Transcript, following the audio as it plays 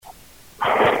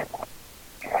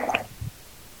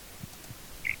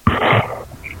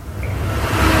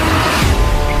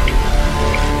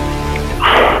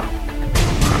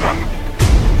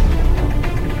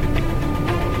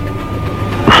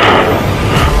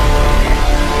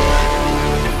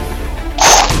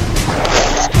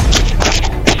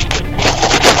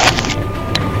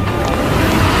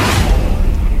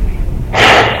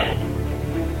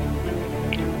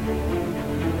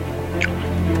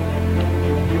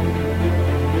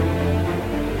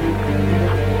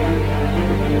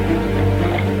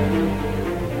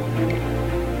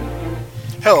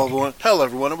Hello,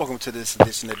 everyone, and welcome to this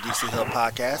edition of DC Hill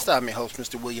Podcast. I'm your host,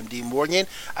 Mr. William D. Morgan.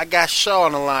 I got Shaw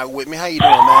on the line with me. How you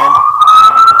doing, man?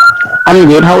 I'm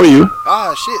good. How are you?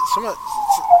 Ah, shit.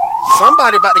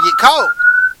 Somebody about to get caught.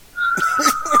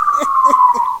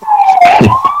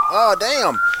 Oh,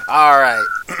 damn. All right.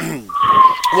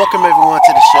 Welcome, everyone,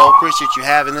 to the show. Appreciate you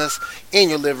having us in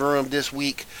your living room this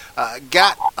week.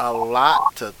 Got a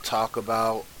lot to talk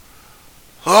about.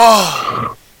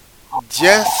 Oh,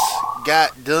 just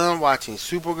got done watching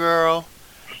Supergirl,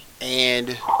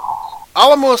 and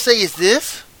all I'm going to say is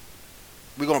this.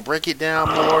 We're going to break it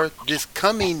down more this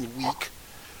coming week,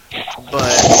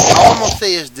 but all I'm going to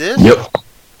say is this. Yep.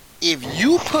 If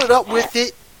you put up with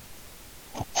it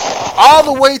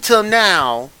all the way till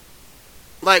now,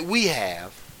 like we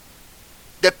have,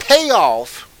 the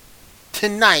payoff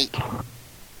tonight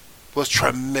was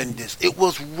tremendous. It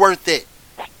was worth it.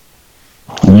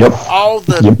 Yep.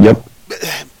 Yep.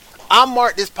 I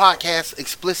marked this podcast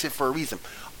explicit for a reason.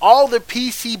 All the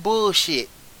PC bullshit,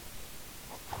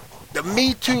 the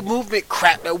Me Too movement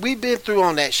crap that we've been through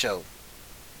on that show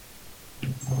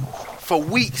for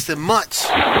weeks and months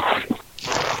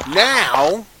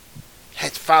now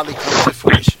has finally come to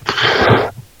fruition.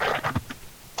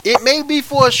 It may be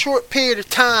for a short period of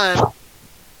time,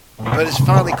 but it's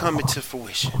finally coming to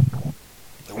fruition.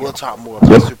 And we'll talk more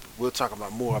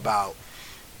about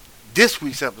this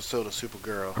week's episode of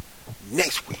Supergirl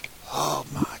next week. Oh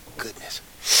my goodness.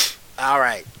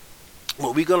 Alright.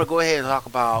 Well, we're going to go ahead and talk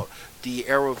about the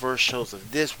Arrowverse shows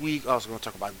of this week. Also going to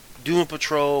talk about Doom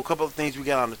Patrol. A couple of things we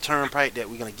got on the turnpike that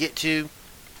we're going to get to.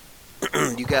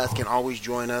 You guys can always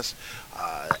join us.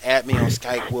 Add me on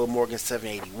Skype, Will Morgan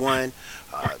 781.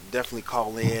 Definitely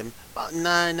call in. About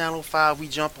 9:05 we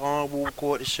jump on, we'll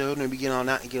record the show, and then we get on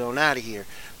out of here.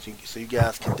 So you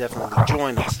guys can definitely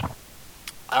join us.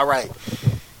 Alright.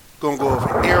 Gonna go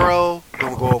over Arrow,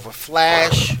 gonna go over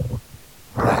Flash,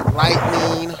 Black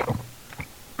Lightning.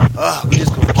 We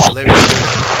just gonna kill everything.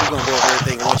 We're gonna go over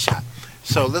everything in one shot.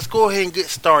 So let's go ahead and get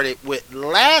started with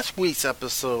last week's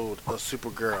episode of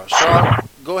Supergirl. Shaw,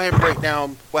 go ahead and break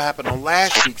down what happened on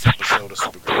last week's episode of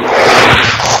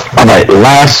Supergirl. Alright,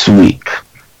 last week.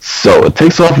 So it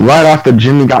takes off right after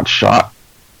Jimmy got shot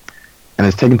and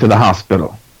is taken to the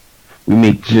hospital. We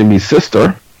meet Jimmy's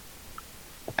sister,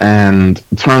 and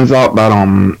it turns out that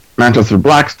Manchester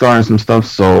Blackstar and some stuff,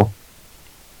 so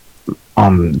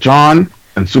John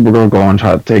and Supergirl go and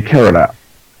try to take care of that.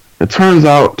 It turns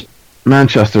out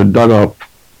Manchester dug up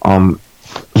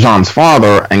John's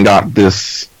father and got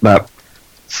that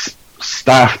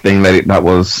staff thing that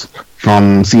was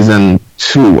from season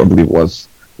 2, I believe it was,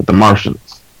 with the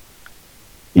Martians.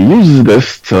 He uses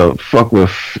this to fuck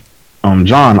with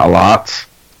John a lot,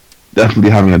 definitely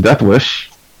having a death wish.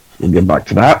 We'll get back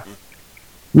to that.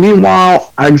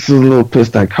 Meanwhile, Agnes is a little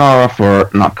pissed at Kara for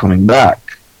not coming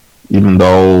back. Even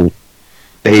though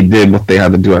they did what they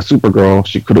had to do as Supergirl,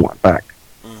 she could have went back.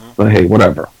 But hey,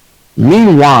 whatever.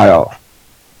 Meanwhile,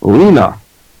 Lena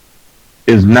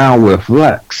is now with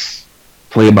Lex,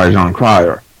 played by Jon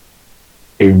Cryer.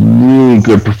 A really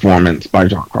good performance by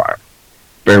Jon Cryer.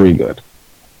 Very good.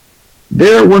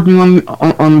 They're working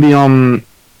on the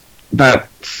that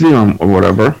serum or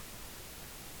whatever.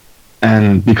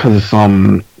 And because of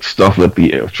some stuff with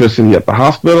the electricity at the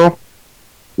hospital,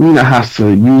 Lena has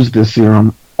to use the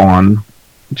serum on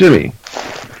Jimmy.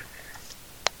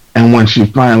 And when she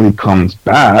finally comes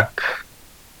back,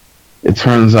 it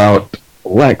turns out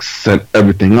Lex set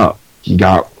everything up. He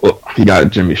got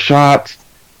Jimmy shot.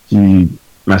 He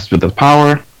messed with his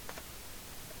power.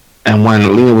 And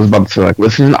when Lena was about to say,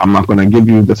 listen, I'm not going to give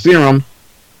you the serum.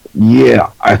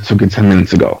 Yeah, I took it 10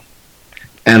 minutes ago.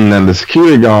 And then the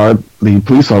security guard, the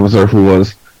police officer who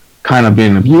was kind of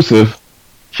being abusive,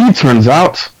 he turns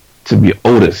out to be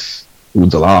Otis,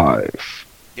 who's alive.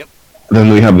 Yep.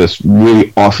 Then we have this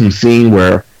really awesome scene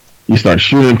where he starts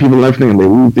shooting people and everything, and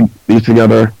they leave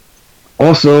together.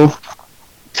 Also,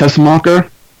 Tessmacher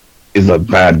is a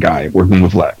bad guy working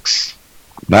with Lex.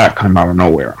 That came out of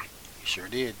nowhere. He sure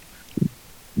did.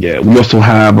 Yeah, we also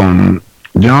have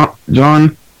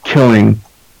John killing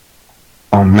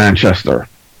Manchester,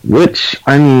 which,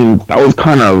 I mean, that was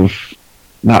kind of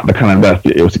not the kind of death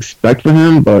it was expected for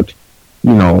him, but,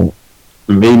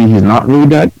 maybe he's not really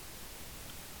dead.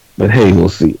 But hey, we'll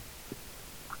see.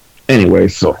 Anyway,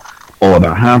 so all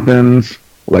that happens.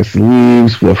 Lex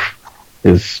leaves with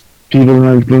his people and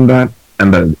everything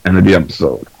and then ended the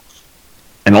episode.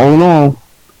 And all in all,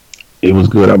 it was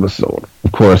a good episode.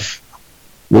 Of course,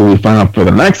 when we find out for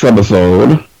the next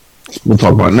episode, we'll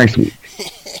talk about it next week.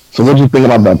 So what did you think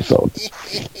about the episode?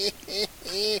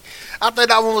 I thought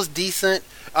that one was decent.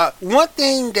 One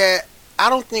thing that I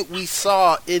don't think we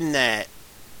saw in that.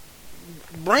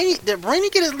 Did Brainy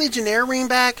get his Legionnaire ring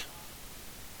back?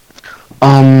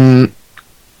 Kara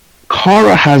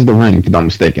has the ring, if I'm not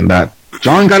mistaken. That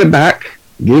John got it back,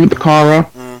 gave it to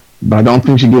Kara, but I don't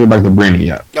think she gave it back to Brainy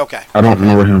yet. Okay. I don't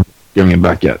remember him giving it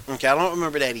back yet. Okay, I don't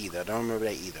remember that either.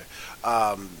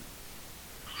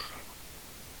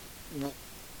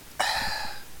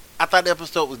 I thought the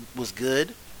episode was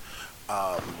good.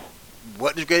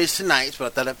 Wasn't as great as tonight's, but I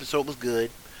thought the episode was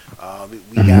good.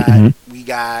 We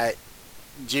got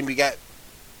Jimmy.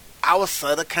 I was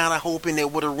sort of kind of hoping they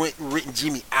would have written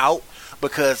Jimmy out,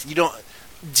 because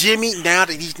Jimmy, now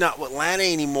that he's not with Lana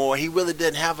anymore, he really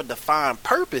doesn't have a defined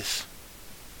purpose.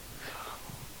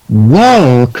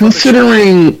 Well,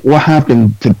 considering what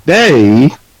happened today,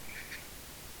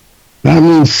 that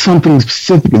means something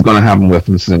specific is going to happen with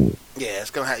him soon. Yeah,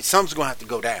 something's going to have to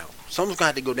go down. Something's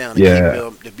going to have to go down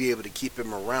to be able to keep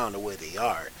him around the way they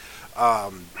are.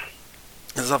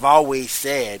 As I've always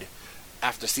said,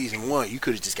 after season 1, you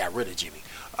could have just got rid of Jimmy.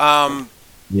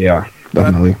 Yeah,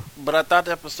 definitely. But I thought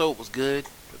the episode was good.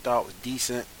 I thought it was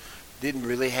decent. Didn't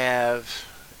really have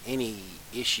any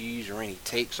issues or any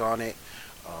takes on it.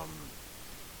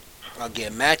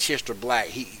 Again, Manchester Black,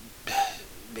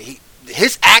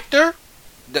 his actor,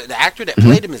 the actor that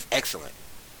played him is excellent.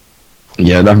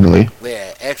 Yeah, definitely.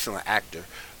 Yeah, excellent actor.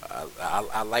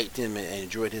 I liked him and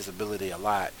enjoyed his ability a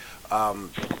lot.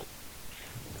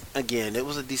 Again, it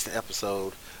was a decent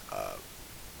episode,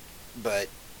 but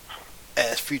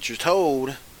as Future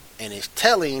told and is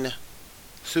telling,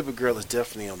 Supergirl is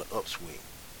definitely on the upswing.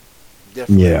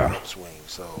 Definitely on the upswing.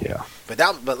 So, yeah. But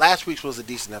last week's was a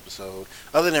decent episode.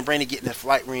 Other than Brainy getting the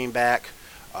flight ring back,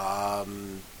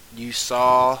 you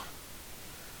saw.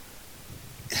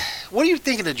 What are you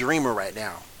thinking of Dreamer right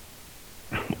now?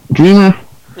 Dreamer?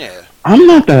 Yeah. I'm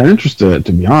not that interested,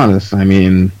 to be honest. I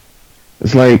mean,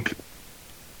 it's like,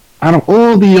 out of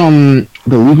all the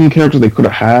leading characters they could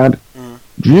have had,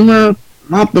 Dreamer,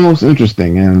 not the most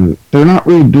interesting, and they're not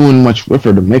really doing much with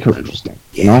her to make her interesting.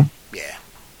 You know? Yeah.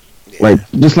 Like,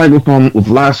 just like with the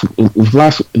last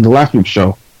week's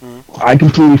show, I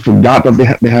completely forgot that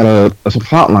they had a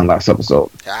plot line last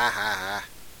episode.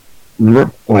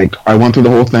 Remember? Like, I went through the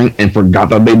whole thing and forgot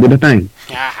that they did a thing.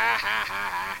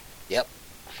 Yep.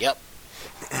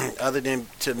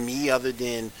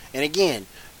 And again,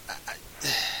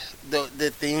 the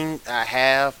thing I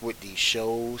have with these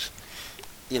shows,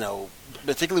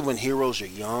 particularly when heroes are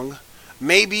young,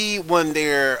 maybe when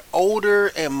they're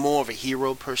older and more of a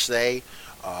hero per se,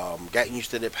 getting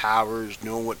used to their powers,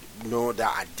 knowing their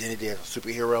identity as a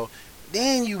superhero,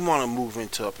 then you want to move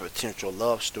into a potential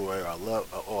love story or a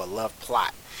love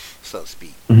plot, so to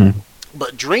speak.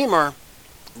 But Dreamer,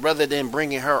 rather than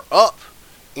bringing her up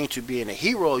into being a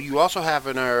hero, you also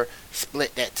having her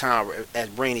split that time as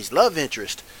Brainy's love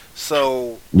interest.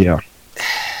 So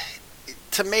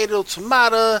tomato,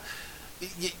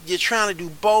 you're trying to do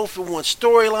both in one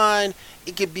storyline.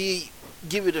 It could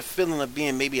give it a feeling of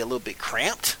being maybe a little bit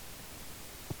cramped.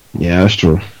 Yeah, that's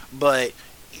true. But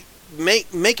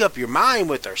make up your mind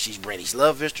with her. She's Brainy's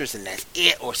love interest, and that's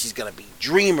it. Or she's gonna be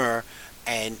Dreamer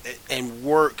and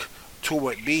work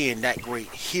toward being that great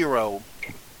hero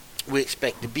we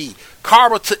expect to be.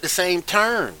 Kara took the same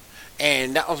turn,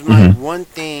 and that was my one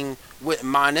thing with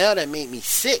Mon-El that made me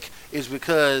sick, is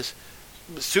because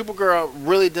Supergirl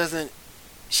really doesn't.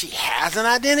 She has an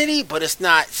identity, but it's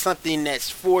not something that's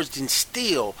forged in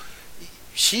steel.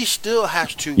 She still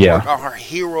has to work on her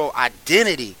hero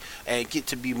identity and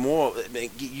get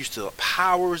used to the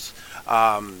powers,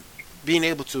 being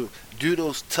able to do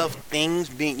those tough things,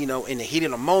 being in the heat of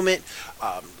the moment,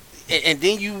 and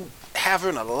then you have her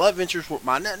in a love interest with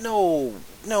Mon-El. No,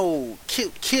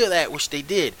 kill that, which they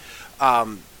did.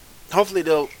 Hopefully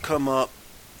they'll come up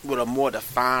with a more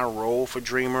defined role for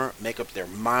Dreamer, make up their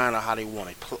mind on how they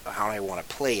want to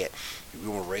play it. We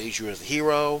want to raise you as a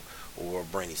hero or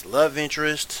Brainy's love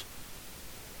interest.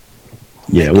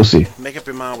 We'll see. Make up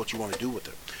your mind what you want to do with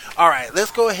her. All right,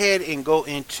 let's go ahead and go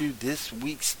into this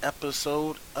week's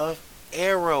episode of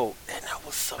Arrow, and that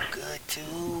was so good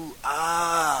too.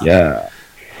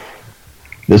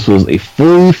 This was a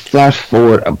full flash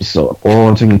forward episode,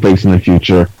 all taking place in the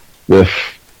future with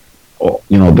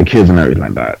the kids and everything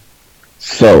like that.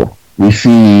 So we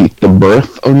see the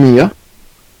birth of Mia.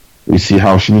 We see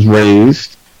how she was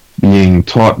raised, being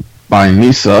taught by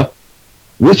Nyssa,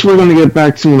 which we're going to get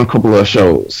back to in a couple of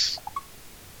shows.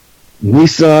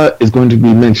 Nyssa is going to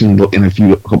be mentioned in a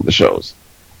couple of shows.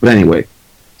 But anyway,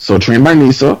 so trained by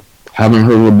Nyssa, having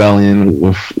her rebellion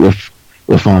with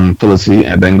Felicity,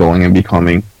 and then going and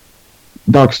becoming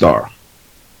Darkstar,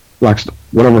 Blackstar,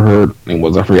 whatever her name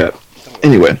was, I forget.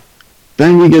 Anyway,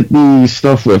 then we get the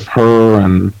stuff with her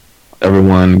and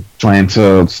everyone trying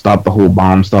to stop the whole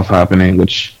bomb stuff happening,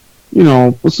 which,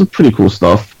 was some pretty cool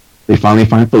stuff. They finally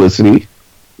find Felicity,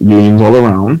 unions all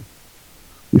around.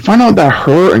 We find out that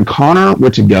her and Connor were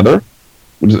together,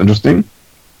 which is interesting.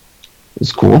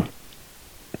 It's cool.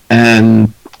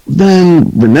 And then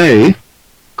Renee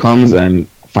comes and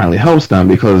finally helps them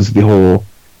because the whole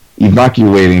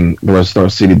evacuating the rest of our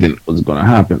city was going to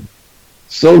happen.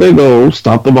 So they go,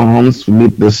 stop the bombs,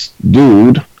 meet this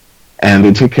dude, and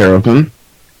they take care of him.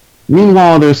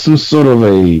 Meanwhile, there's some sort of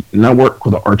a network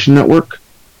called the Archer Network,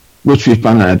 which we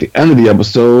found out at the end of the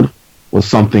episode was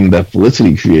something that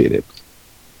Felicity created.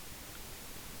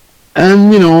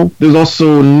 And, there's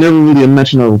also never really a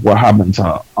mention of what happened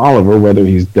to Oliver, whether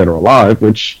he's dead or alive,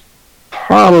 which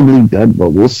probably dead,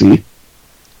 but we'll see.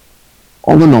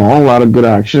 All in all, a lot of good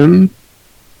action.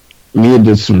 Mia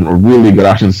did some really good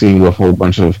action scene with a whole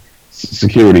bunch of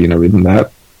security and everything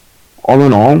that. All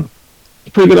in all,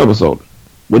 pretty good episode.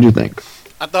 What do you think?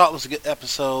 I thought it was a good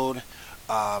episode.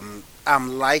 I'm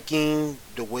liking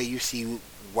the way you see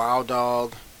Wild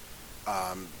Dog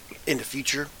in the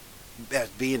future as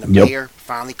being the mayor.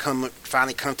 Finally come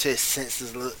to his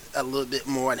senses a little bit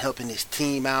more and helping his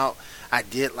team out. I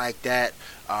did like that.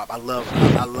 I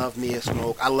love Mia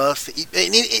Smoke. I love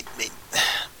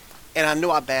and I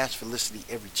know I bash Felicity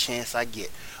every chance I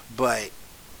get, but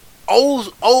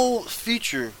old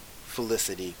future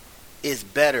Felicity is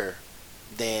better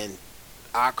than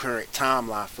our current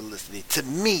timeline Felicity. To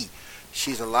me,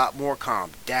 she's a lot more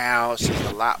calmed down. She's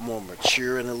a lot more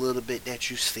mature in a little bit that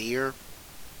you see her.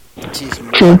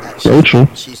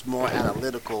 She's more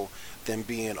analytical than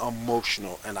being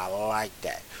emotional, and I like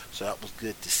that. So that was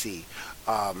good to see.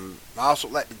 I also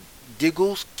like the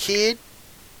Diggles kid.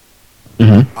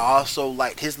 Mm-hmm. I also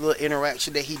liked his little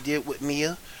interaction that he did with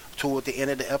Mia toward the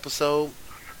end of the episode.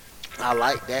 I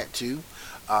like that too.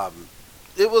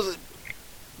 It was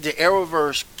the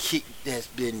Arrowverse has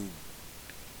been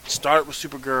started with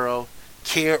Supergirl,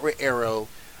 carried with Arrow.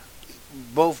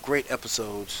 Both great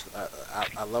episodes.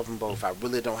 I love them both. I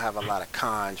really don't have a lot of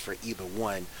cons for either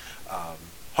one.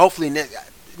 Hopefully,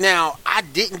 now I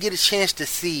didn't get a chance to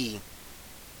see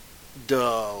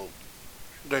the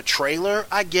trailer,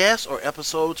 I guess, or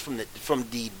episodes from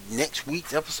the next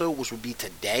week's episode, which would be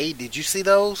today. Did you see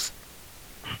those?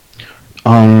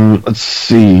 Let's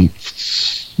see.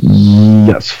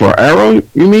 Yes, for Arrow,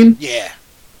 you mean? Yeah.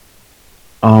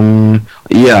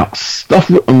 Yeah, stuff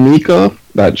with Amika,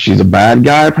 that she's a bad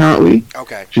guy, apparently.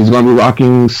 Okay. She's going to be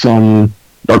rocking some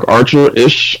Dark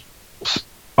Archer-ish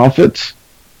outfits.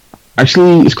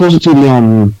 Actually, it's closer to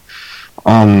the,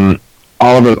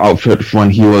 Oliver's outfit when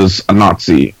he was a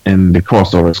Nazi in the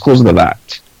crossover. It's closer to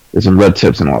that. There's some red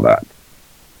tips and all that.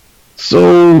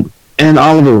 So, and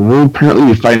Oliver will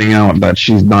apparently be finding out that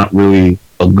she's not really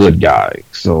a good guy.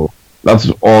 So,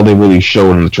 that's all they really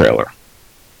showed in the trailer.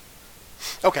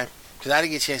 Okay, because I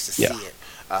didn't get a chance to see it.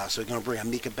 So we're gonna bring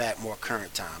Amika back more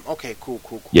current time. Okay, cool.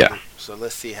 Yeah. So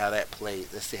let's see how that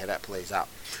plays out.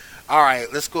 All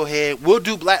right, let's go ahead. We'll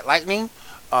do Black Lightning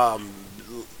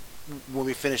when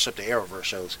we finish up the Arrowverse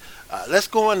shows. Let's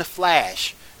go into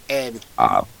Flash. And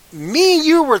me and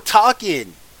you were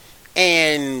talking,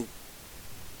 and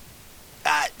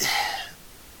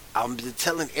I'm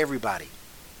telling everybody,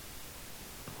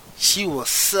 she was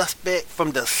suspect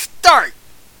from the start.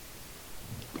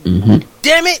 Mm-hmm.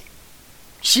 Damn it!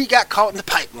 She got caught in the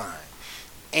pipeline.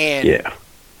 And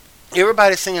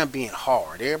everybody's saying I'm being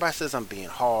hard. Everybody says I'm being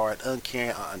hard,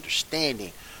 uncaring,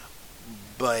 understanding.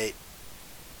 But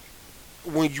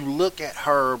when you look at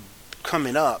her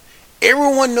coming up,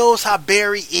 everyone knows how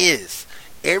Barry is.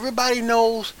 Everybody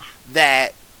knows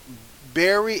that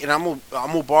Barry, and I'm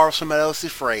gonna borrow somebody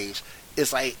else's phrase,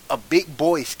 is like a big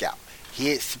Boy Scout. He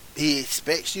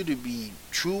expects you to be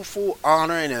truthful,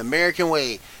 honor, in an American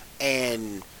way.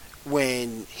 And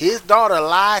when his daughter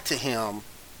lied to him,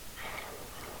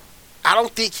 I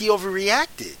don't think he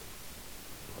overreacted.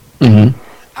 Mm-hmm.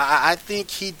 I think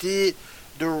he did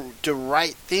the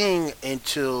right thing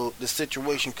until the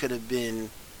situation could have been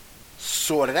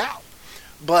sorted out.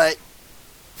 But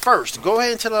first, go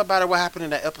ahead and tell everybody what happened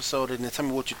in that episode, and then tell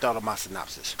me what you thought of my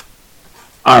synopsis.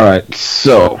 All right,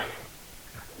 so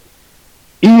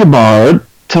Eobard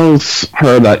tells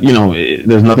her that,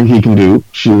 there's nothing he can do.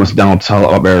 She wants down to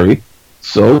tell Barry.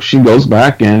 So she goes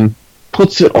back and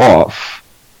puts it off.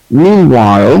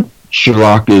 Meanwhile,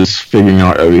 Sherlock is figuring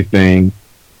out everything.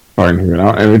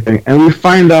 And we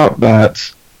find out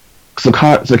that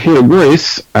Cicada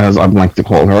Grace, as I'd like to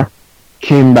call her,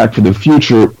 came back to the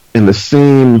future in the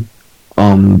same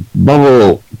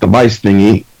bubble device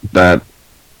thingy that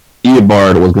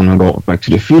Eobard was going to go back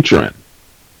to the future in.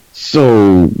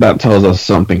 So that tells us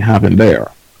something happened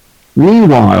there.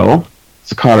 Meanwhile,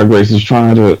 Sakata Grace is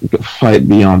trying to fight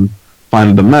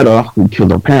find the Meta who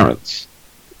killed her parents,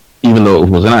 even though it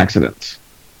was an accident.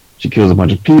 She kills a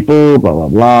bunch of people, blah blah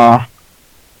blah,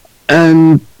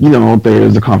 and there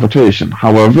is a confrontation.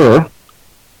 However,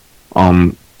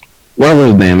 whatever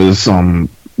his name is, the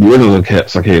original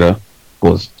Cicada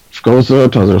goes to her,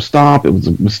 tells her to stop. It was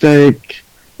a mistake.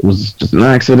 It was just an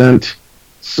accident.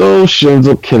 So she ends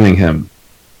up killing him,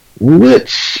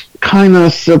 which kind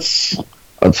of sets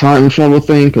a time travel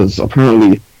thing because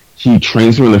apparently he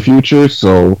trains her in the future.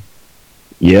 So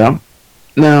yeah.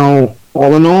 Now,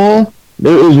 all in all,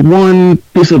 there is one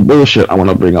piece of bullshit I want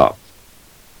to bring up.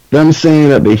 Them saying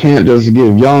that they can't just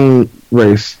give young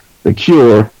Grace the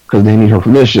cure because they need her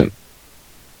permission.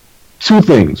 Two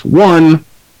things. One,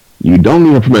 you don't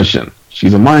need her permission.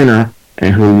 She's a minor,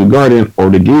 and her guardian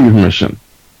already gave you permission.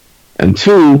 And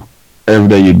two, every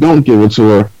day you don't give it to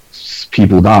her,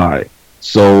 people die.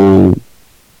 So,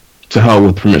 to hell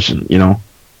with permission,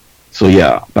 So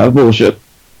yeah, that's bullshit.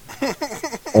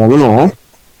 All in all.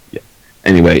 Yeah.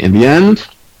 Anyway, in the end,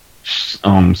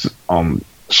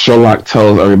 Sherlock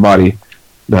tells everybody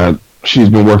that she's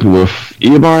been working with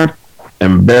Eobard,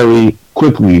 and very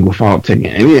quickly, without taking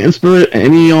any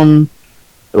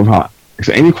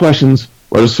questions,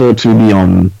 register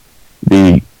to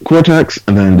the cortex,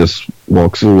 and then just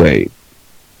walks away.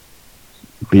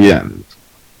 The end.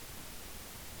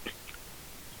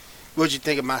 What'd you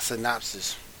think of my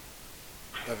synopsis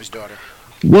of his daughter?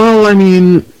 Well, I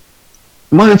mean,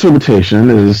 my interpretation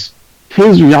is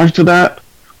his reaction to that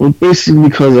was basically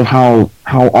because of how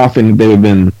often they've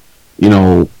been,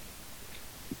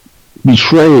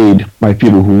 betrayed by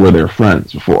people who were their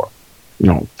friends before.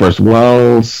 First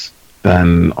Wells,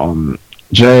 then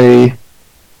Jay.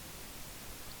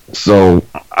 So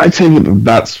I take it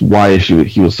that's why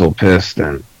he was so pissed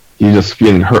and he's just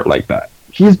feeling hurt like that.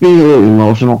 He's being a little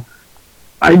emotional.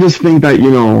 I just think that,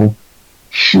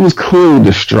 she was clearly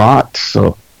distraught.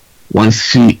 So once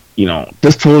she,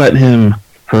 just to let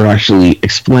her actually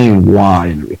explain why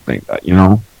and everything that,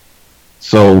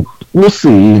 So we'll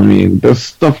see. I mean, there's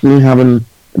stuff we have in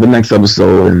the next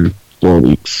episode in 4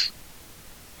 weeks.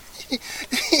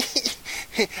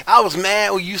 I was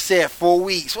mad when you said 4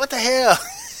 weeks. What the hell?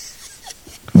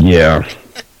 Yeah.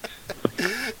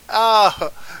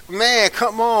 Oh, man,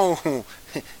 come on.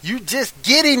 You just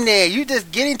getting there. You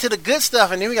just getting to the good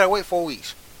stuff, and then we gotta wait 4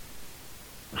 weeks.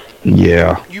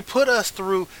 Yeah. You put us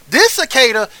through this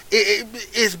cicada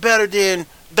is better than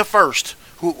the first.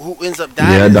 Who ends up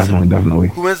dying? Yeah, definitely.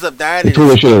 Who ends up dying? They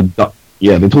totally should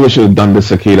have done this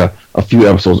cicada a few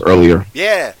episodes earlier.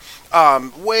 Yeah.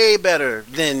 Way better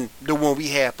than the one we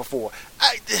had before.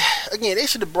 Again, they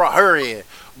should have brought her in,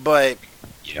 but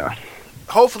yeah.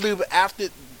 Hopefully,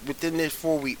 within this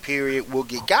 4 week period, we'll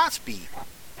get Godspeed.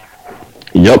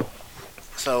 Yep.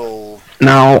 So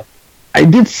now, I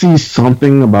did see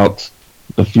something about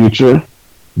the future.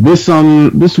 This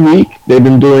week they've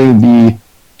been doing the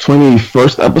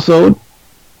 21st episode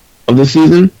of the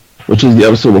season, which is the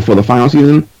episode before the final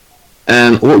season.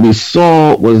 And what we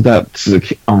saw was that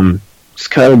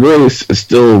Skylar Grace is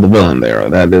still the villain there.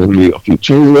 That there's going to be a few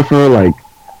changes with her, like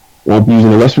won't be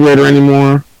using the respirator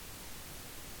anymore.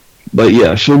 But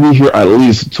yeah, she'll be here at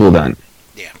least until then.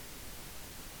 Yeah.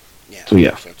 Yeah. So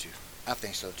yeah. I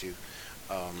think so too.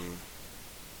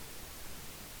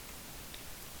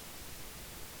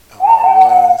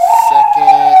 One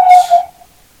second.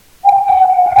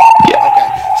 Yeah. Okay.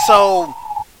 So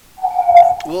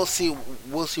we'll see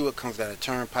what comes out of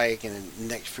Turnpike in the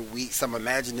next few weeks. I'm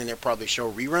imagining they'll probably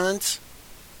show reruns.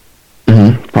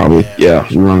 Probably, yeah.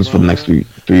 Reruns for the next 3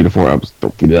 to 4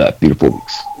 episodes, 3 to 4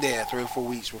 weeks. Yeah, 3 or 4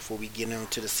 weeks before we get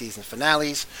into the season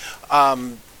finales.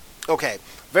 Okay,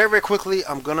 very, very quickly,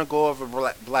 I'm gonna go over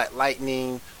Black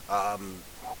Lightning. No.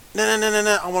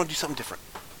 I want to do something different.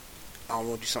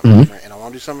 And I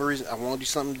want to do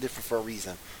something different for a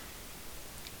reason.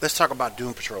 Let's talk about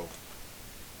Doom Patrol.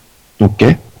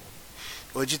 Okay.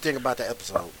 What did you think about the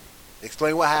episode?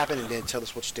 Explain what happened and then tell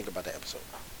us what you think about the episode.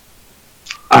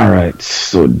 Alright,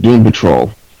 so Doom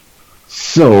Patrol.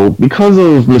 So, because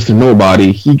of Mr.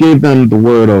 Nobody, he gave them the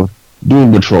word of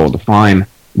Doom Patrol to find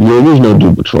the original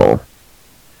Doom Patrol.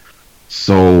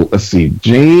 So, let's see.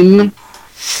 Jane,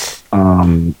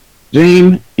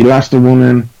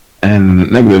 Elastigirl,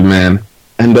 and Negative Man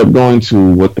end up going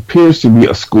to what appears to be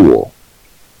a school.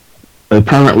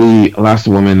 Apparently,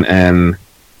 Elastigirl and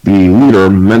the leader,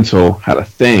 Memento, had a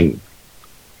thing.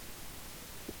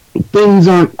 Things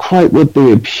aren't quite what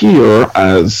they appear,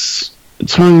 as it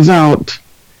turns out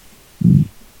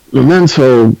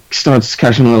Memento starts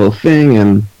catching a little thing,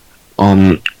 and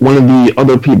one of the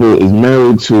other people is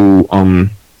married to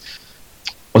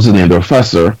what's his name, the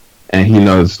professor, and he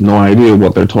has no idea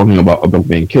what they're talking about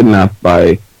being kidnapped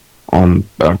by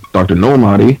Dr.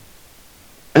 Nomadi.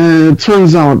 And it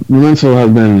turns out Memento has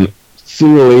been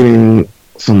simulating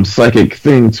some psychic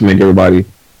thing to make everybody,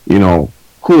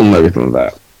 cool and everything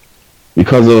like that.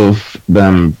 Because of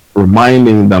them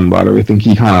reminding them about everything,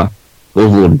 he kind of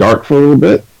goes a little dark for a little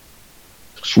bit.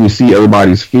 We see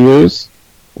everybody's fears.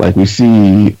 Like, we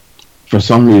see, for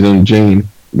some reason, Jane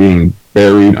being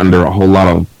buried under a whole lot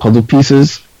of puzzle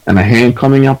pieces and a hand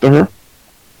coming after her.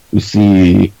 We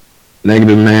see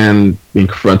Negative Man being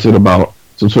confronted about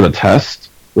some sort of test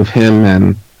with him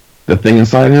and the thing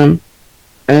inside him.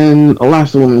 And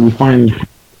last woman, we find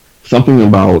something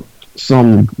about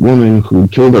some woman who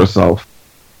killed herself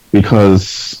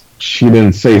because she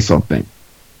didn't say something.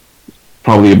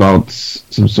 Probably about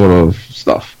some sort of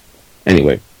stuff.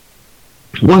 Anyway,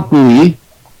 luckily,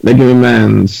 Negative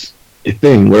Man's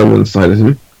thing, whatever inside of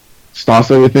him,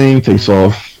 stops everything, takes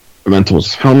off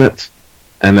Memento's helmet,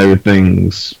 and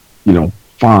everything's,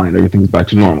 fine. Everything's back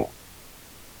to normal.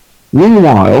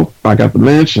 Meanwhile, back at the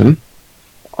mansion,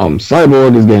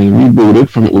 Cyborg is getting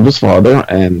rebooted with his father,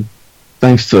 and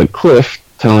thanks to Cliff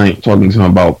talking to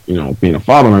him about, being a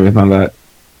father and everything like that,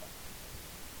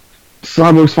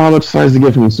 Cyborg's father decides to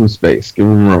give him some space, give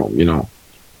him room,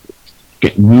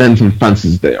 mend some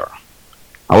fences there.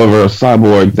 However,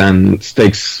 Cyborg then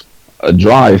stakes a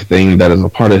drive thing that is a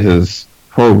part of his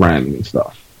programming and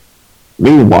stuff.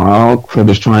 Meanwhile, Cliff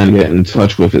is trying to get in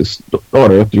touch with his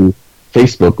daughter through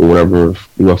Facebook or whatever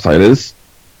the website is,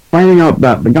 finding out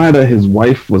that the guy that his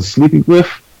wife was sleeping with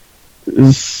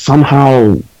is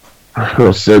somehow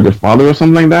her surrogate father or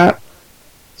something like that.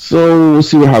 So we'll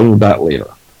see what happens with that later.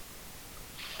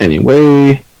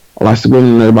 Anyway, Elastic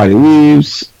Woman and everybody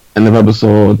leaves. End of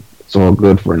episode. It's all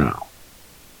good for now.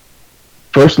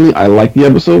 Personally, I liked the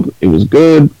episode. It was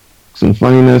good. Some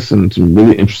funniness and some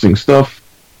really interesting stuff.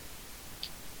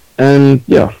 And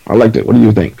yeah, I liked it. What do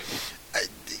you think?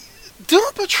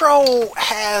 Doom Patrol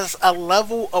has a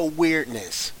level of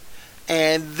weirdness.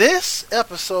 And this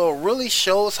episode really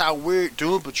shows how weird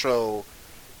Doom Patrol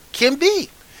can be.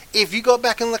 If you go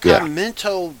back and look how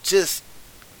Memento just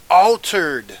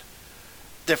altered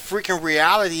the freaking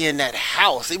reality in that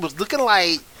house. It was looking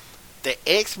like the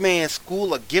X-Men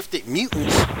School of Gifted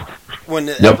Mutants when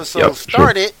the episode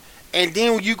started. Sure. And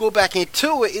then when you go back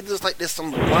into it, it's just like there's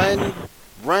some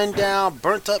run down,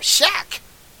 burnt up shack.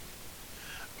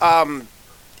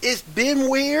 It's been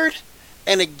weird.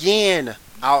 And again,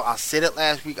 I said it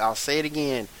last week, I'll say it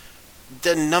again.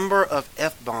 The number of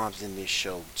F-bombs in this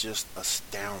show just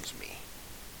astounds me.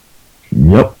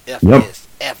 Yep. F this,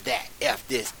 F that, F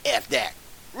this, F that.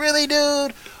 Really,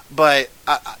 dude? But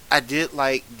I did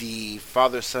like the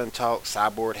father-son talk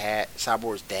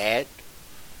Cyborg's dad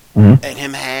and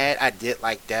him had. I did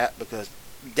like that because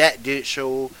that did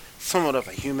show somewhat of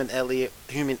a human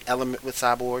element with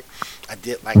Cyborg. I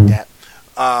did like that.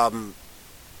 I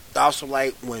also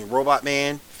like when Robot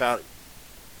Man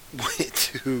went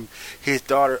to his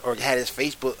daughter or had her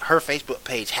Facebook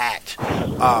page hacked,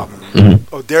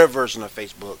 or their version of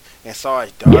Facebook, and saw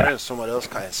his daughter and someone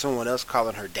else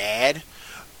calling her dad.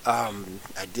 I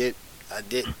did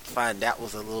find that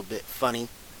was a little bit funny.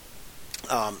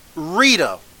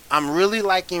 Rita, I'm really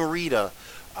liking Rita,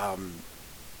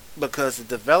 because the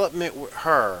development with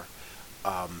her,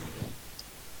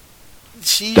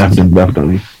 she's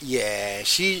definitely. Yeah,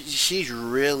 she's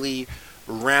really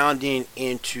rounding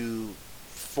into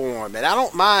form, and I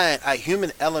don't mind a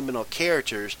human elemental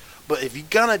characters, but if you're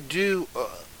gonna do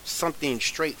something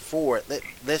straightforward,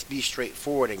 let's be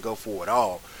straightforward and go for it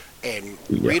all. And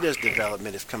Rita's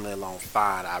development is coming along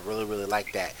fine. I really, really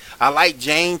like that. I like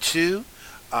Jane too.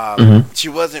 She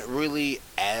wasn't really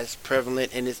as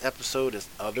prevalent in this episode as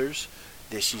others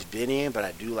that she's been in, but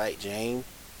I do like Jane.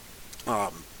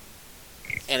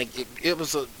 And it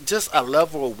was just a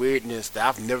level of weirdness that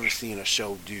I've never seen a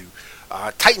show do.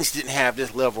 Titans didn't have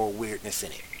this level of weirdness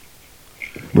in it.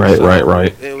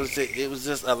 Right. It was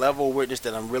just a level of weirdness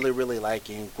that I'm really, really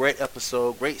liking. Great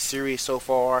episode, great series so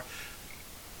far.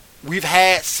 We've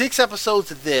had 6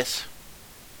 episodes of this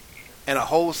and a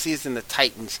whole season of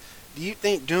Titans. Do you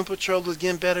think Doom Patrol is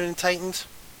getting better than Titans?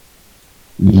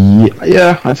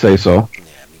 Yeah, I'd say so.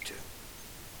 Yeah, me too.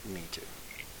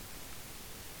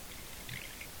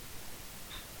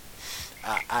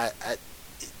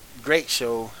 Great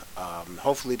show.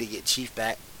 Hopefully they get Chief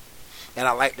back. And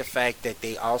I like the fact that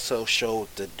they also showed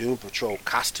the Doom Patrol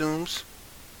costumes.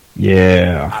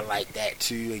 Yeah. I like that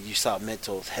too. You saw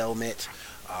Mental's helmet.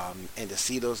 and to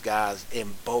see those guys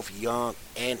in both young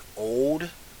and old.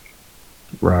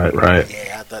 Right, right.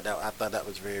 Yeah, I thought that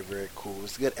was very, very cool. It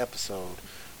was a good episode.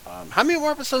 How many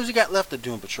more episodes you got left of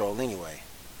Doom Patrol anyway?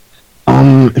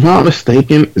 If I'm not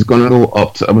mistaken, it's gonna go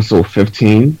up to episode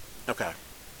 15. Okay.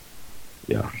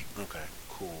 Yeah. Okay.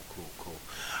 Cool.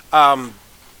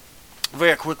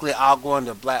 Very quickly, I'll go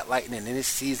into Black Lightning in this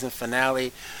season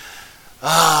finale.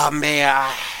 Oh man, I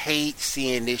hate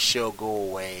seeing this show go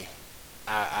away.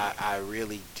 I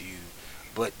really do.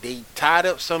 But they tied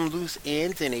up some loose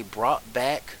ends and they brought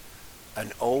back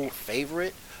an old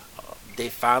favorite. They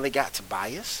finally got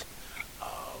Tobias.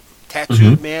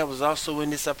 Tattooed Man was also in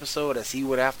this episode as he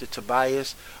went after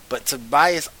Tobias. But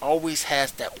Tobias always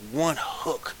has that one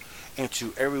hook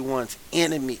into everyone's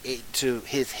enemy, to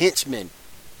his henchmen.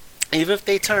 Even if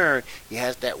they turn, he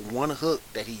has that one hook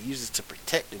that he uses to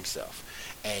protect himself.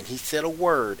 And he said a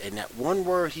word, and that one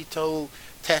word he told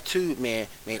Tattooed Man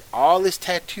made all his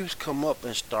tattoos come up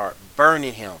and start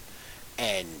burning him.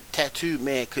 And Tattooed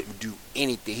Man couldn't do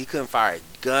anything. He couldn't fire a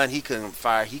gun. He couldn't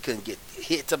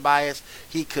hit Tobias.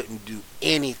 He couldn't do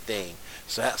anything.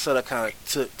 So that sort of kind of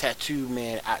took Tattooed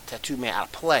Man out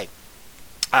of play.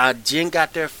 Jen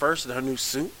got there first in her new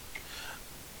suit.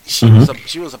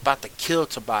 She was about to kill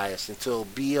Tobias until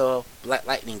BL Black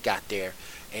Lightning got there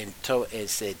and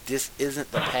said, "This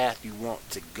isn't the path you want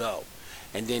to go."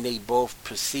 And then they both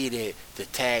proceeded to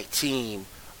tag team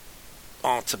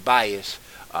on Tobias.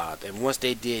 And once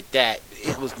they did that,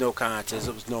 it was no contest.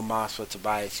 It was no moss for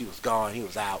Tobias. He was gone. He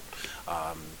was out.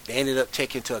 They ended up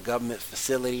taking him to a government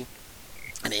facility,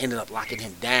 and they ended up locking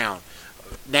him down.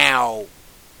 Now,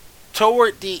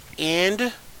 toward the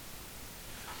end,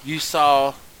 you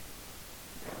saw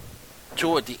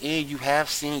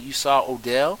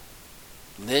Odell,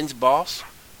 Lynn's boss,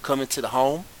 come into the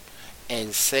home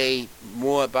and say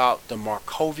more about the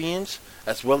Markovians,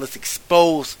 as well as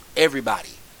expose everybody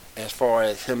as far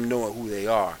as him knowing who they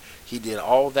are. He did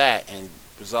all that and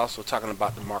was also talking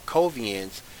about the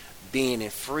Markovians being in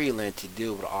Freeland to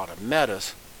deal with all the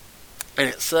metas. And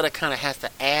it sort of kind of has to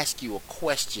ask you a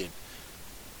question.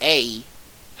 A,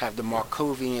 have the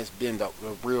Markovians been the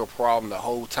real problem the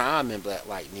whole time in Black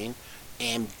Lightning?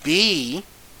 And B,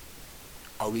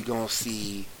 are we going to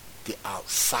see the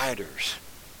outsiders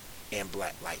in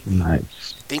Black Lightning?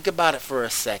 Nice. Think about it for a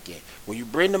second. When you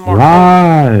bring the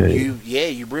Markovians,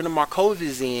 you bring the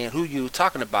Markovians in, who you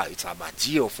talking about? You talking about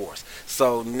Geoforce.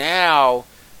 So now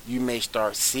you may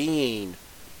start seeing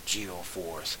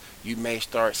Geoforce. You may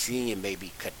start seeing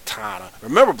maybe Katana.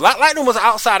 Remember, Black Lightning was an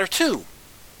outsider too.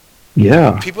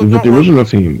 Yeah, People he was the original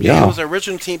team. Yeah, he was the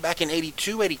original team back in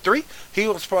 82, 83. He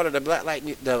was part of the Black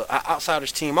Lightning, the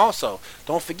Outsiders team also.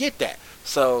 Don't forget that.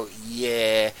 So,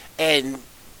 yeah. And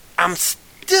I'm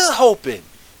still holding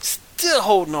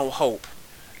on hope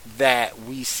that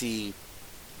we see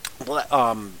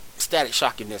Static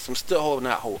Shock in this. I'm still holding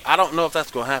out hope. I don't know if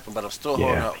that's going to happen, but I'm still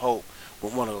holding out hope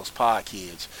with one of those pod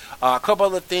kids. A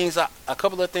couple of things I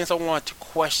wanted to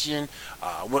question.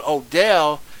 With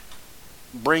Odell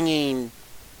bringing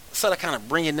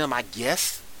them, I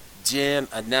guess, Jen,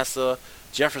 Anessa,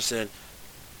 Jefferson.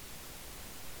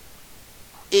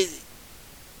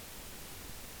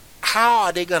 How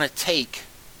are they going to take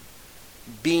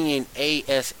being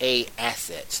ASA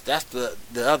assets? That's the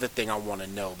other thing I want to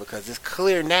know, because it's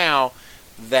clear now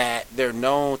that they're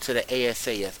known to the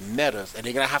ASA as metas, and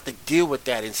they're going to have to deal with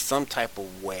that in some type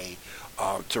of way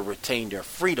to retain their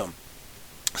freedom.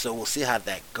 So we'll see how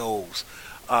that goes.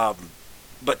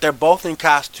 But they're both in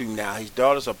costume now. His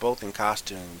daughters are both in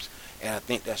costumes, and I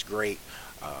think that's great.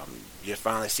 You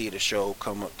finally see the show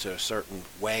come up to a certain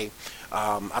way.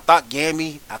 I thought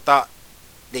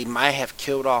they might have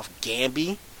killed off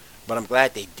Gamby, but I'm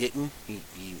glad they didn't. He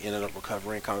ended up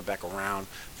recovering, coming back around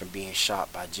from being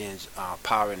shot by Jen's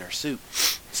power in her suit.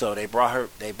 So they brought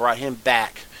him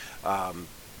back.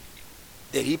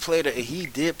 He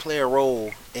did play a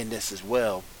role in this as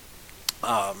well.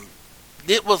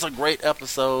 It was a great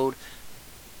episode.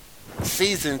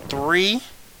 Season 3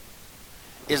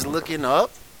 is looking up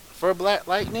for Black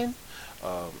Lightning.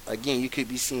 Again, you could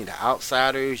be seeing the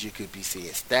Outsiders. You could be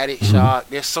seeing Static Shock.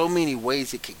 There's so many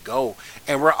ways it could go.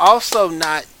 And we're also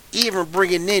not even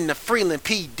bringing in the Freeland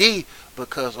PD,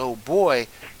 because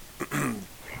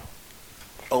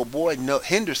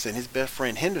Henderson, his best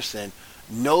friend Henderson,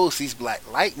 knows he's Black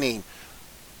Lightning.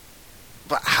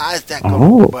 But how is that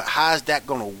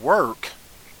going to work?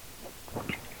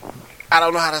 I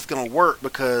don't know how that's going to work,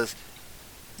 because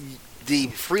the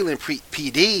Freeland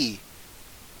PD,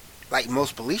 like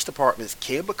most police departments,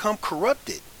 can become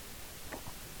corrupted.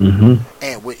 And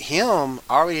with him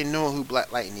already knowing who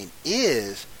Black Lightning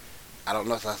is, I don't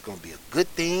know if that's going to be a good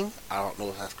thing. I don't know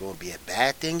if that's going to be a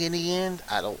bad thing in the end.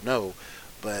 I don't know.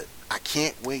 But I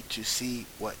can't wait to see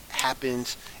what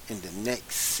happens in the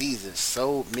next season.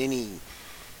 So many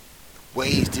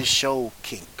ways this show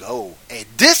can go. And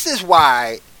this is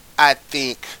why I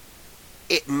think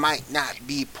it might not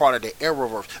be part of the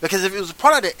Arrowverse. Because if it was a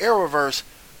part of the Arrowverse,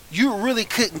 you really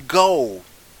couldn't go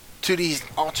to these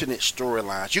alternate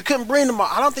storylines. You couldn't bring them.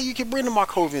 I don't think you could bring the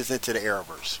Markovians into the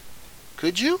Arrowverse.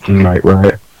 Could you? Right.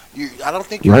 I don't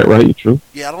think you. Right. True.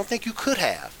 Yeah, I don't think you could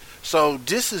have. So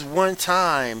this is one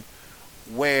time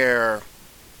where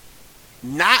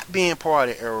not being part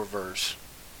of the Arrowverse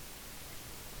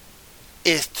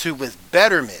is to its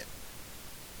betterment.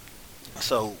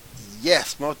 So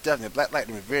yes, most definitely, Black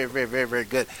Lightning is very, very, very, very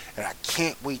good, and I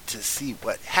can't wait to see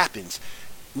what happens.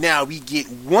 Now we get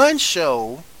one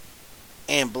show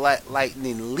and Black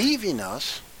Lightning leaving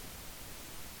us,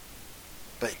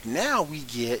 but now we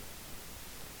get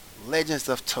Legends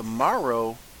of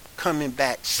Tomorrow coming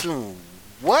back soon.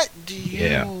 What do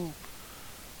you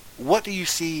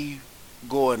see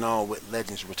going on with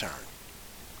Legends Return?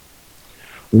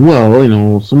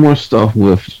 Well, some more stuff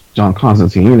with John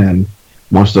Constantine and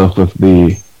more stuff with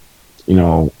the,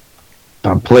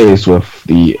 that place with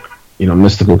the,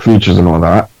 mystical creatures and all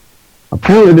that.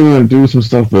 Apparently they're going to do some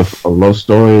stuff with a love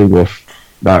story with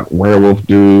that werewolf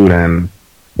dude and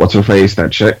what's her face,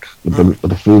 that chick with,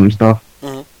 the food and stuff.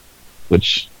 Mm-hmm.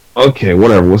 Which, okay,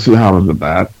 whatever. We'll see what happens with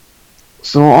that.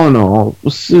 So, I don't know.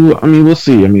 We'll see. We'll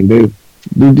see. They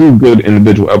do good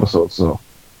individual episodes, so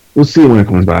we'll see when it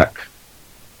comes back.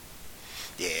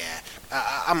 Yeah,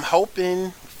 I'm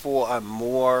hoping for a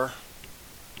more.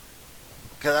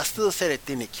 Because I still say the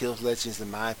thing that kills Legends,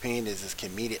 in my opinion, is this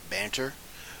comedic banter.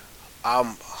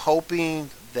 I'm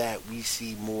hoping that we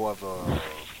see more of a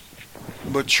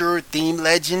mature theme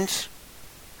Legends.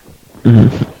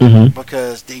 Mm-hmm. Mm-hmm.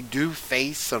 Because they do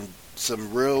face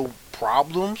some real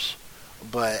problems,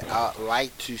 but I'd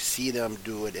like to see them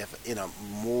do it in a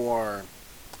more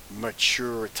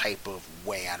mature type of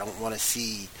way. I don't want to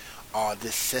see all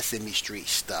this Sesame Street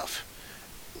stuff.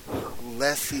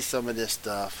 Let's see some of this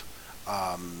stuff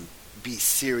be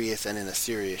serious and in a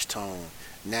serious tone.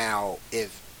 Now,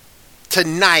 if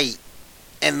tonight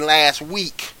and last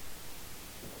week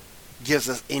gives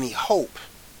us any hope,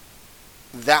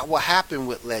 that will happen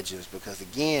with Legends, because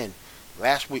again,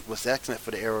 last week was excellent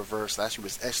for the Arrowverse. Last week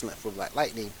was excellent for Black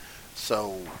Lightning.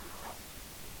 So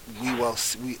we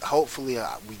hopefully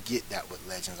we get that with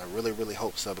Legends. I really, really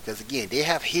hope so, because again, they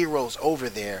have heroes over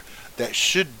there that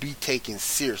should be taken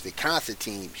seriously.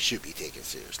 Constantine should be taken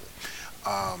seriously.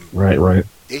 Right.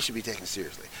 They should be taken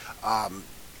seriously.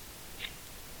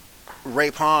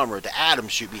 Ray Palmer, the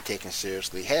Adams should be taken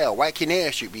seriously. Hell, White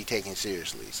Canary should be taken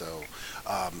seriously. So.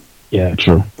 Yeah,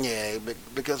 true. Yeah,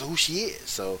 because of who she is.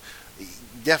 So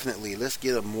definitely, let's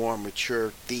get a more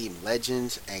mature theme,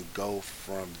 Legends, and go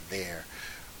from there.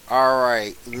 All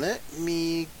right, let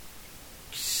me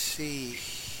see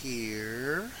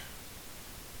here.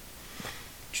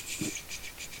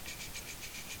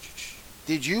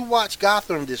 Did you watch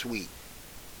Gotham this week?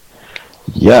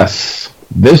 Yes,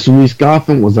 this week's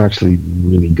Gotham was actually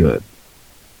really good.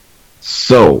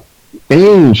 So,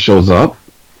 Bane shows up.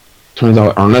 Turns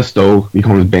out Ernesto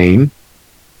becomes Bane,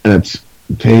 and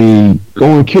they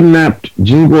go and kidnap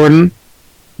Jim Gordon,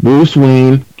 Bruce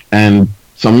Wayne, and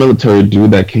some military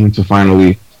dude that came to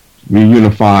finally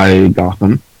reunify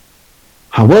Gotham.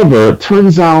 However, it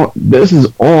turns out this is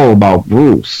all about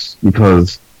Bruce,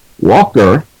 because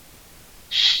Walker,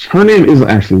 her name isn't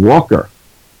actually Walker.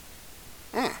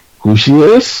 Who she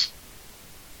is?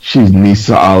 She's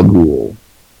Nisa Al Ghul.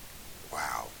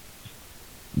 Wow.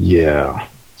 Yeah.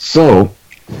 So,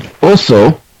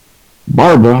 also,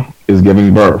 Barbara is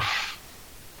giving birth.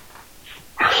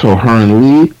 So her and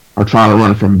Lee are trying to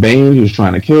run from Bane, who's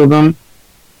trying to kill them.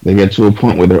 They get to a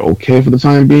point where they're okay for the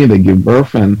time being. They give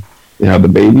birth and they have the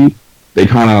baby. They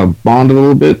kind of bond a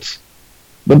little bit.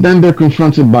 But then they're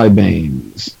confronted by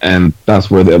Banes, and that's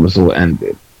where the episode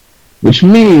ended. Which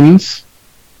means,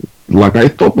 like I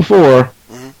thought before,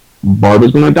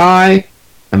 Barbara's going to die,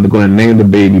 and they're going to name the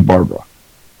baby Barbara.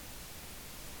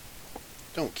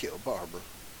 Don't kill Barbara.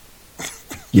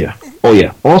 Yeah. Oh,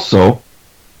 yeah. Also,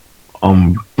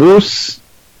 Bruce,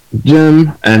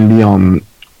 Jim, and the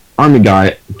army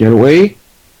guy get away,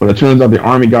 but it turns out the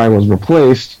army guy was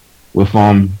replaced with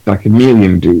that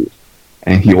chameleon dude,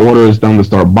 and he orders them to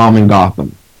start bombing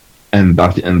Gotham, and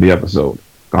that's the end of the episode.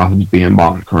 Gotham's being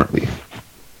bombed currently.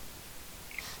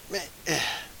 Man,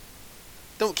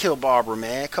 don't kill Barbara,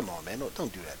 man. Come on, man.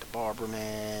 Don't do that to Barbara,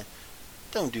 man.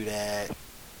 Don't do that.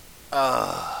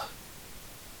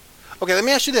 Okay, let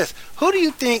me ask you this: who do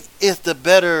you think is the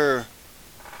better?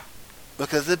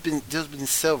 Because there's been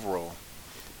several,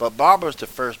 but Barbara's the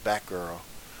first Batgirl,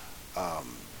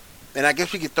 um, and I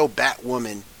guess we could throw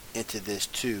Batwoman into this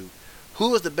too.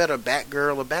 Who is the better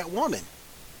Batgirl or Batwoman?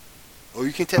 Or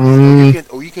you can take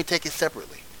or you can take it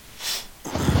separately.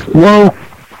 Well,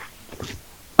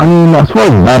 I mean, as far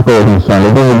as Batgirl is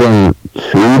concerned, there's only been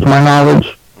two, to my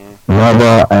knowledge, Mm,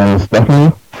 Barbara and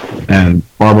Stephanie,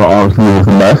 and Barbara obviously was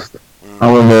the best. mm,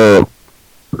 However,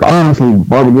 honestly,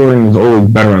 Barbara Gordon is always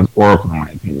better as Oracle, in my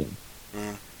opinion.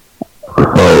 mm,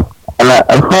 So,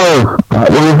 as far as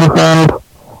Batwoman is concerned,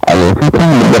 I mean, she's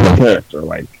kind of a different character.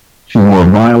 Like, she's more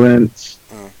violent.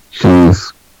 mm.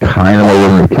 She's kind of a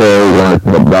woman to kill, willing to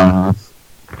put up guns.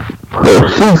 So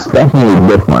she's definitely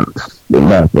different than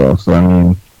Batgirl. So, I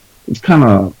mean, it's kind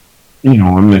of,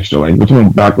 a mixture. Like, between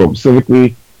Batgirl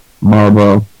specifically,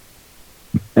 Barbara,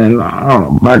 and I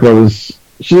don't know, Batgirl is,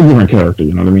 she's a different character,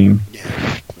 you know what I mean?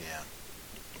 Yeah, yeah,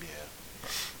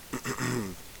 yeah.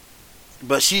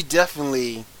 But she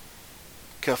definitely,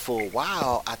 cause for a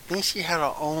while, I think she had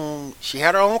her own. She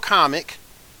had her own comic.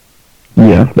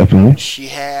 Yeah, definitely.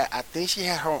 I think she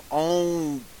had her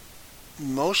own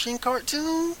motion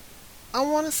cartoon. I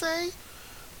want to say,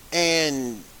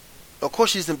 and of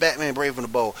course she's in Batman: Brave and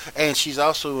the Bold, and she's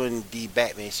also in the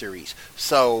Batman series.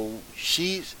 So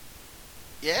she's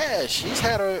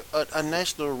had a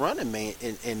nice little run in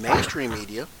mainstream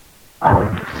media.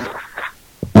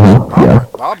 Yeah,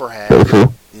 Barbara very has. true.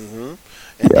 hmm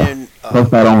And Yeah. then, Plus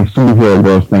that superhero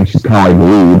girl thing, she's kind of like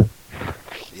the lead.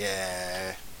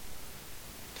 yeah.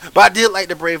 But I did like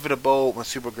the Brave and the Bold when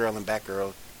Supergirl and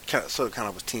Batgirl kind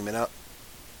of was teaming up.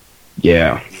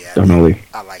 Yeah, Yeah, definitely.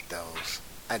 I like those.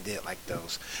 I did like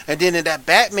those. And then in that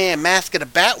Batman Mask of the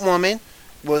Batwoman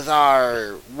was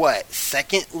our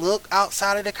second look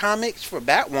outside of the comics for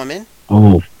Batwoman.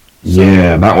 Oh,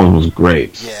 yeah, that one was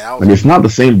great. Yeah, that was, Like, it's not the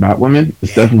same Batwoman.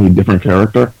 It's yeah, definitely a different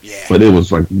character, yeah. but it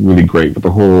was like really great with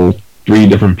the whole three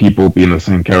different people being the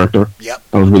same character. Yep,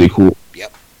 That was really cool.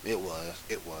 yep. It was.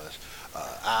 It was.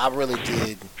 I really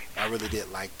did. I really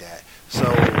did like that. So,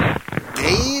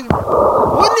 Dave,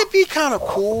 wouldn't it be kind of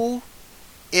cool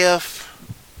if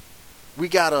we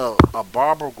got a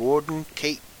Barbara Gordon,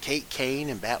 Kate Kane,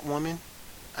 and Batwoman?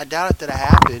 I doubt it that it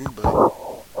happened, but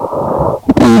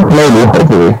Maybe,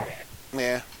 hopefully.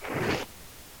 yeah.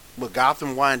 With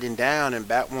Gotham winding down and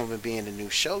Batwoman being the new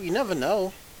show, you never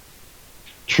know.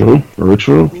 True, very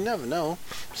true. You never know.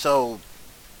 So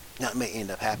that may end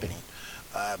up happening.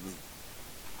 Um,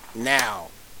 Now,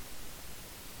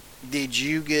 did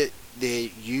you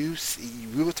see,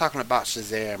 we were talking about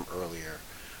Shazam earlier.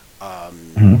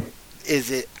 Mhm.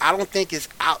 I don't think it's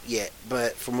out yet,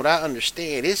 but from what I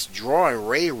understand, it's drawing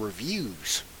rave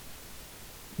reviews.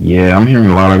 Yeah, I'm hearing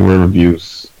a lot of good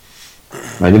reviews.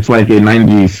 Like, it's like a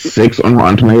 96 on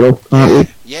Rotten Tomato currently.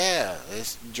 Yeah,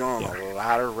 it's drawing a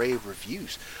lot of rave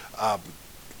reviews.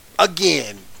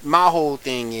 Again, my whole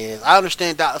thing is, I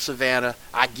understand Dr. Savannah.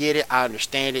 I get it. I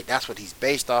understand it. That's what he's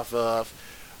based off of.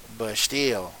 But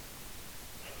still,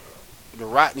 The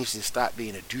Rock needs to stop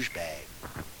being a douchebag.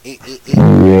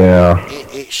 Yeah.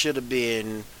 It should have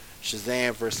been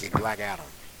Shazam versus Black Adam.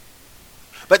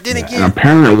 But then And again,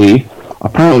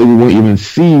 apparently we won't even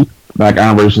see Black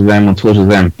Adam versus Shazam until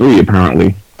Shazam 3,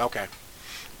 apparently. okay.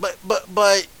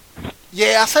 But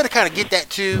yeah, I sort of kind of get that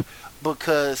too,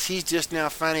 because he's just now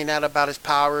finding out about his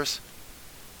powers.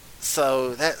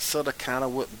 So that sort of kind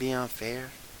of wouldn't be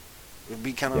unfair. It would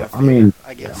be kind of Yeah, unfair, I mean,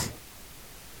 I guess.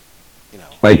 You know.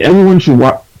 like, everyone should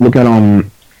look at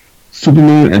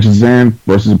Superman and Shazam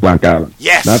versus Black Adam.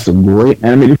 Yes. That's a great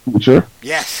animated feature.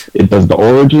 Yes. It does the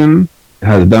origin. It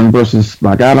has them versus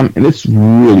Black Adam, and it's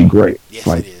really great. Yes,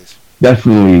 Like, it is.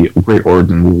 definitely a great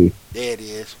origin movie. Yeah, it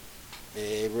is.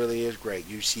 It really is great.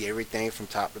 You see everything from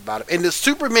top to bottom. And the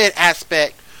Superman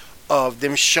aspect of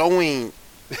them showing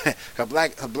her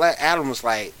Black Adam was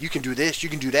like, you can do this, you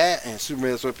can do that, and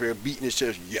Superman's up here beating his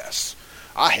chest. Yes,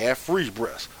 I have freeze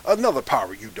breath, another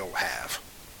power you don't have.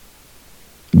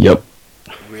 Yep.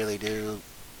 Really, dude.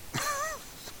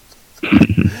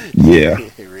 Yeah.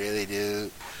 Really,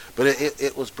 dude. But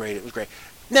it was great. It was great.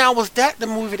 Now, was that the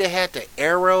movie that had the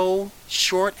Arrow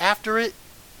short after it?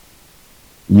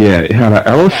 Yeah, it had an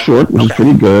Arrow short, which is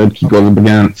pretty good. He goes up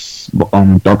against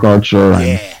Dark Archer and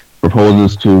Yeah.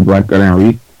 proposes to Black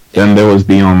Canary. Then there was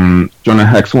the Jonah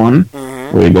Hex one,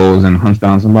 Mm-hmm. where he goes and hunts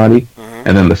down somebody. Mm-hmm.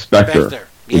 And then the Spectre,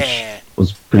 which Yeah.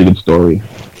 was a pretty good story.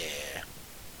 Yeah.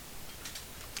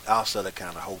 I was sort of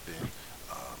kind of hoping.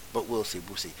 But we'll see.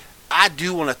 We'll see. I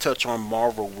do want to touch on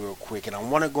Marvel real quick, and I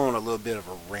want to go on a little bit of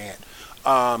a rant.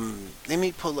 Let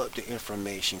me pull up the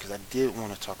information because I did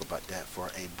want to talk about that for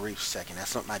a brief second.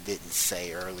 That's something I didn't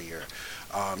say earlier.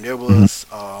 There Mhm. was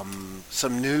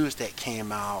some news that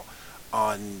came out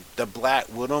on the Black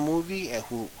Widow movie and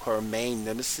who her main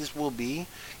nemesis will be,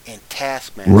 and Right.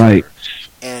 Taskmaster.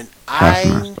 And I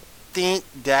Taskmaster. think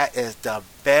that is the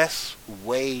best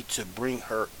way to bring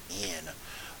her in.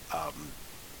 Um,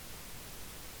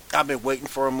 I've been waiting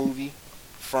for a movie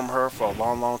from her for a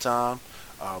long, long time.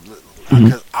 Mhm.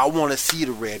 Because I want to see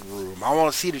the Red Room. I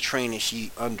want to see the training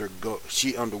she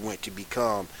underwent to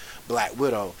become Black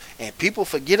Widow. And people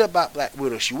forget about Black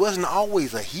Widow. She wasn't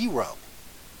always a hero.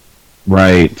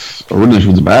 Right. Originally, she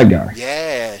was a bad guy.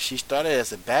 Yeah, she started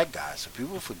as a bad guy, so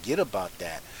people forget about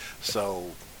that.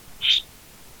 So,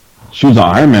 She was an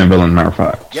Iron Man villain, matter of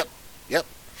fact. yep, yep.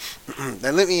 Now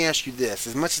let me ask you this: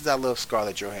 as much as I love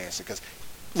Scarlett Johansson, because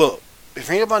look, if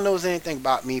anybody knows anything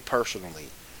about me personally,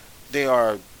 there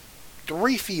are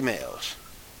three females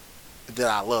that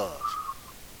I love: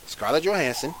 Scarlett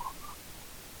Johansson,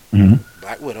 Hmm.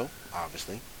 Black Widow,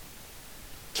 obviously,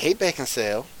 Kate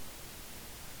Beckinsale,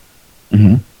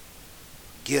 Hmm.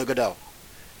 Gal Gadot.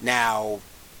 Now,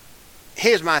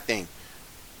 here's my thing: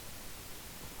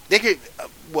 they could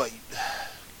what?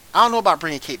 I don't know about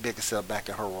bringing Kate Beckinsale back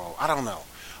in her role. I don't know,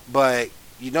 but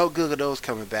you know, Gal Gadot's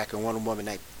coming back in Wonder Woman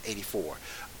 84.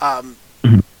 Um,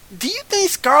 do you think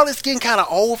Scarlett's getting kind of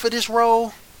old for this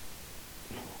role?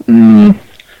 Mm,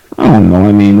 I don't know.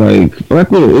 I mean, like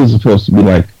Black Widow is supposed to be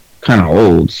like kind of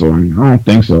old, so I mean, I don't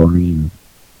think so. I mean,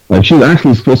 like she's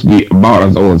actually supposed to be about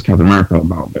as old as Captain America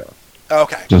about there.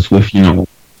 Okay, Just with yeah.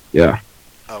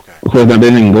 okay. Of course, that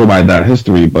didn't go by that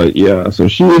history, but yeah. So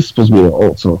she is supposed to be a little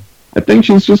old. So I think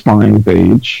she's just fine with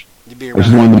age. You be Like around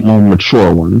she's her, one of the more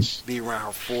mature ones. be around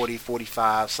her 40,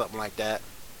 45, something like that.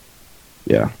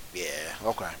 Yeah. Yeah,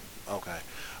 okay, okay.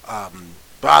 Um,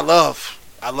 but I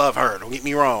love her. Don't get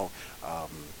me wrong. Um,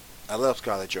 I love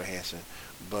Scarlett Johansson,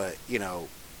 but you know,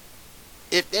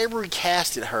 if they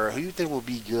recasted her, who do you think would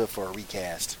be good for a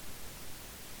recast?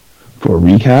 For a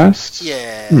recast,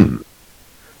 Yeah.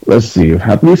 let's see. It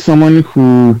have to be someone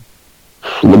who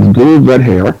looks good with red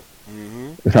hair.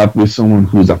 Mhm. It have to be someone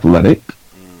who's athletic.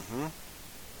 Mhm.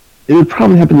 It would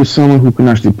probably have to be someone who can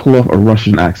actually pull off a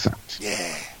Russian accent. Yeah.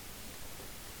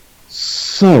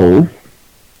 So,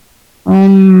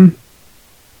 um,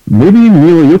 maybe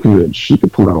Mila Jokovic. She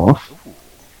could pull that off.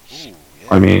 Ooh. Ooh.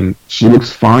 I Yeah. mean, she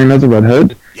looks fine as a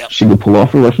redhead. Yep. She could pull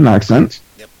off a Russian accent,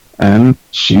 Yep. and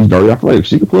she's very athletic.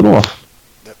 She could pull it off.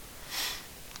 Yep.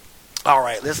 All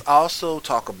right. Let's also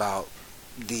talk about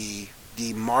the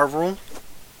Marvel,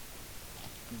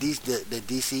 the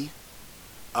DC,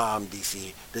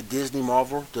 DC, the Disney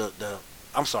Marvel, the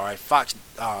I'm sorry, Fox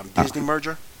Uh, Disney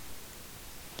merger.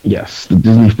 yes, the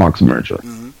Disney Fox merger.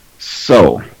 Mhm.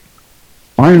 So,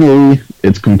 finally,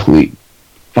 it's complete.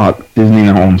 Fox, Disney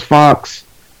now owns Fox.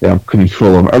 They have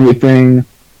control of everything.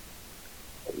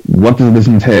 What does this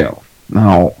entail?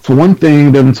 Now, for one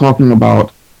thing, they've been talking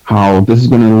about how this is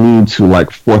going to lead to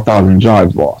like 4,000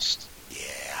 jobs lost, Yeah.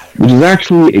 I which heard is that.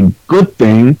 actually a good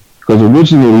thing because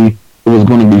originally it was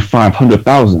going to be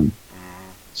 500,000. Mhm.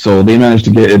 So they managed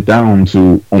to get it down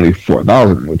to only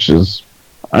 4,000, which is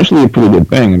actually a pretty good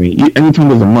thing. I mean, anytime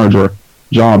there's a merger,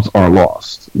 jobs are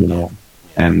lost, Yeah. Yeah.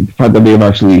 and the fact that they've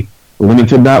actually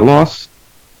limited that loss,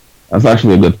 that's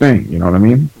actually a good thing. You know what I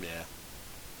mean? Yeah.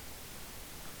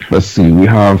 Let's see. We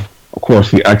have, of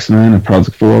course, the X-Men and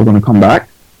Fantastic Four are going to come back,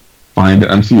 find the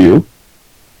MCU.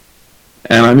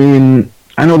 And I mean,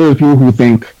 I know there's people who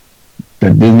think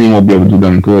that Disney won't be able to do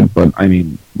them good, but I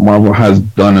mean, Marvel has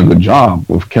done a good job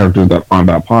with characters that aren't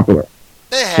that popular.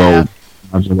 They So have.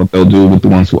 imagine what they'll do with the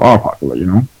ones who are popular.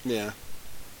 Yeah. Yeah.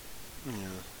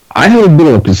 I have a bit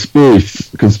of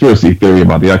a conspiracy theory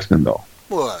about the X-Men, though.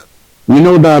 What? We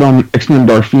know that X-Men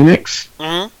Dark Phoenix,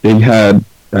 Mhm. they had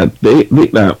that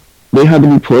they had to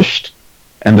be pushed,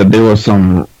 and that there were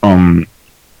some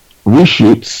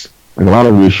reshoots, like a lot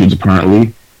of reshoots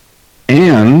apparently,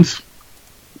 and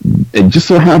it just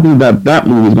so happened that that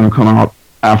movie was going to come out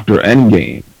after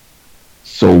Endgame.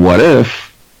 So what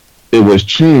if it was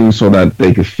changed so that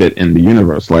they could fit in the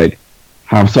universe? Like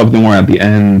have something where at the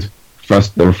end, the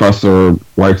professor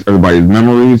wipes everybody's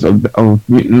memories of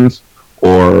mutants,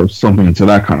 or something to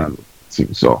that kind of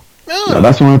thing. So yeah, Oh.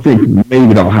 that's what I think.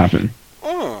 Maybe that'll happen.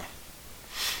 Oh.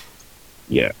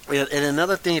 Yeah. And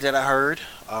another thing that I heard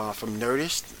from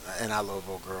Nerdist, and I love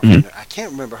old girl. Mhm. I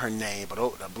can't remember her name, but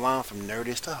the blonde from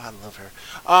Nerdist. Oh, I love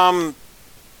her.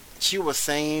 She was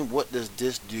saying, what does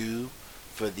this do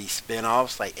for the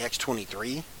spinoffs like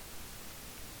X-23?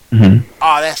 Hmm.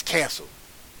 Oh, that's canceled.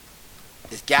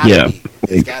 It's gotta Yeah. be.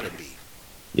 It's Like, gotta be.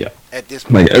 Yeah. At this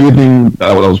Like point. everything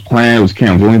that was planned was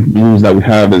canceled. The only news that we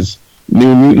have is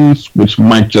New Mutants, which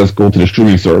might just go to the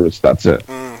streaming service. That's it.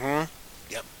 Mm-hmm.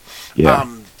 Yep. Yeah.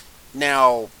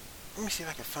 Now, let me see if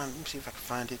I can find. Let me see if I can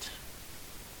find it.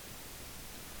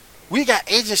 We got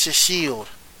Agents of Shield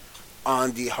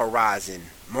on the horizon.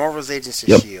 Marvel's Agents of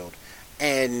Yep. Shield,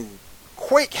 and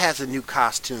Quake has a new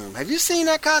costume. Have you seen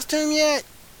that costume yet?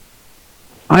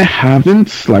 I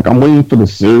haven't. Like, I'm waiting for the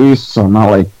series, so I'm not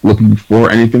like looking for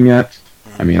anything yet.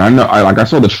 I mean, I know. I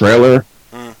saw the trailer,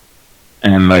 Mm.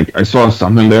 and like I saw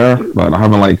something there, but I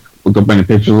haven't like looked up any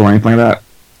pictures or anything like that.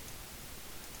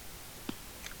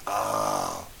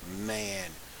 Oh man,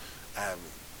 um,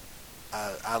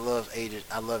 I love Agents.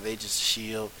 I love Agents of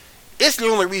Shield. It's the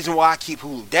only reason why I keep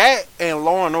Hulu. That and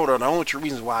Law and Order are the only two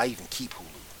reasons why I even keep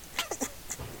Hulu.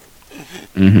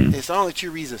 Hmm. It's only two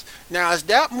reasons. Now, is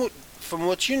that from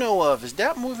what you know of? Is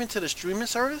that moving to the streaming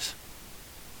service?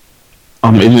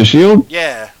 Agent of Shield.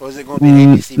 Yeah, or is it going to be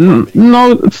an ABC property?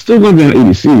 No, it's still going to be an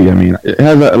ADC. I mean, it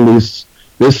has at least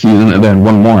this season, and then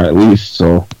one more at least.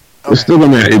 So Okay. it's still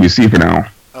going to be an ABC for now.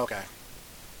 Okay.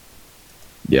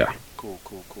 Yeah. Cool.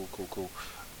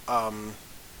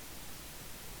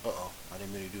 Uh-oh, I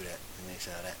didn't mean to do that. Let me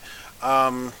say that.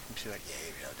 Let me see if I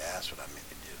that's what I meant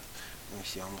to do. Let me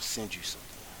see. I'm gonna send you something.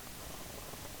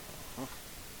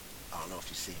 I don't know if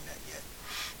you've seen that yet.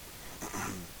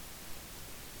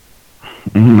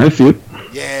 I see it.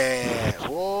 Yeah,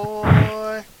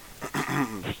 boy.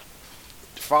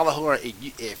 Follow her.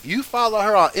 If you follow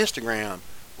her on Instagram,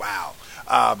 wow.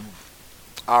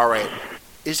 All right.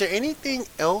 Is there anything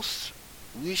else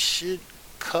we should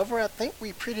cover? I think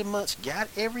we pretty much got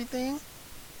everything.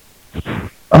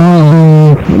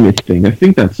 Let me think. I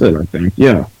think that's it. I think.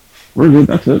 Yeah, we're good.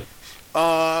 That's it.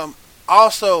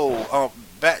 Also,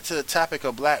 back to the topic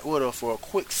of Black Widow for a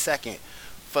quick second.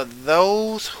 For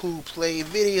those who play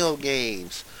video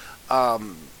games,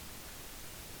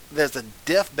 there's a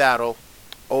death battle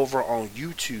over on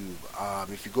YouTube.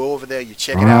 If you go over there, you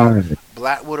check it out. Right.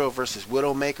 Black Widow versus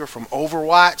Widowmaker from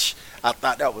Overwatch. I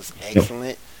thought that was Yep.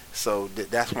 excellent. So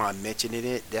that's why I mentioned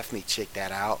it. Definitely check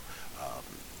that out.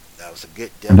 That was a good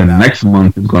death And then battle. next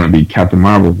month is going to be Captain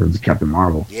Marvel versus Captain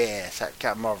Marvel. Yeah, it's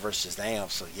Captain Marvel versus Am.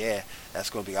 So yeah, that's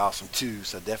going to be awesome too.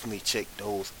 So definitely check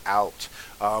those out.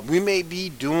 We may be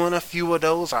doing a few of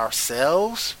those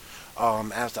ourselves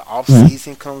as the off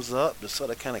season comes up to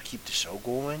sort of kind of keep the show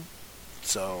going.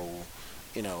 So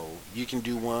you can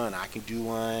do one, I can do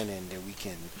one, and then we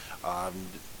can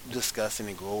discuss it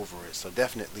and go over it. So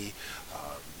definitely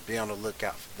be on the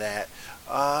lookout for that.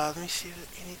 Let me see if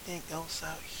there's anything else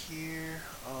out here.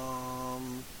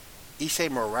 Issei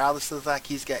Morales looks like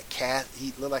he's got cast.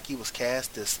 He looked like he was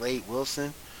cast as Slade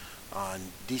Wilson on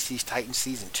DC's Titan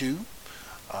season 2.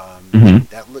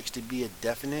 That looks to be a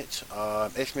definite.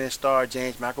 X-Men star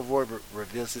James McAvoy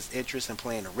reveals his interest in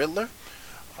playing the Riddler.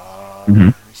 Let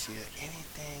me see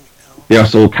anything else. They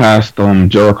also cast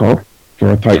Jericho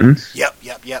for Titans. Yep.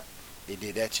 They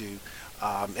did that too.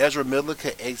 Ezra Miller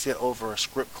could exit over a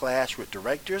script clash with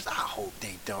directors. I hope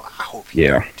they don't. I hope he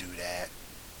don't do that.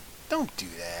 Don't do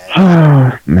that.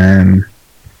 Ah, man.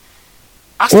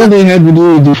 I All still, they had to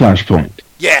do was do Flashpoint.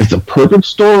 yeah. It's a perfect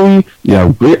story. You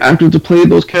have great actors to play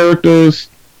those characters.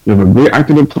 You have a great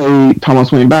actor to play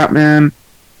Thomas Wayne Batman.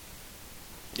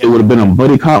 It would have been a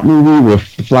buddy cop movie with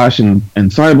Flash and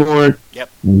Cyborg. Yep.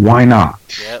 Why not?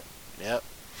 Yep.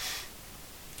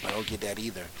 I don't get that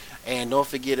either. And don't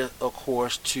forget, of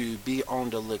course, to be on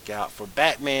the lookout for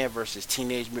Batman versus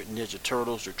Teenage Mutant Ninja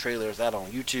Turtles. The trailer is out on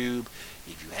YouTube.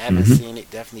 If you haven't seen it,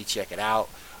 definitely check it out.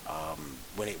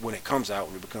 When it comes out,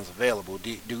 when it becomes available.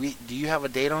 Do you have a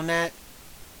date on that?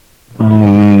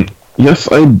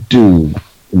 Yes, I do.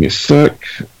 Give me a sec.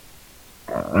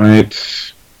 All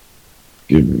right.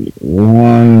 Give me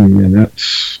 1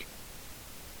 minute.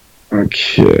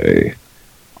 Okay.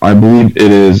 I believe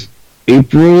it is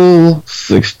April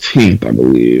 16th, I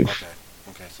believe.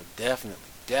 Okay. So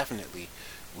definitely,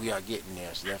 we are getting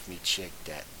there. So definitely check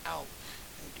that out.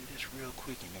 Let me do this real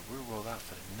quick, and then we'll roll out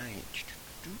for the night.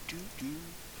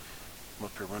 I'm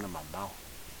up here running my mouth.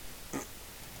 Okay,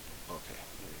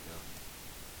 there we go.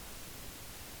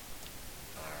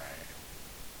 Alright.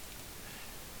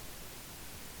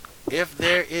 If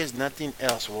there is nothing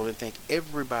else, I want to thank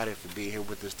everybody for being here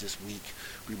with us this week.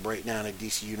 We break down the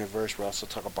DC Universe. We also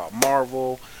talk about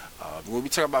Marvel. When we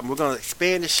talk about, we're going to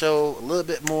expand the show a little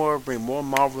bit more, bring more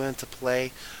Marvel into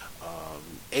play.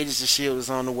 Agents of S.H.I.E.L.D. is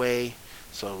on the way.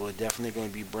 So we're definitely going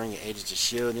to be bringing Agents of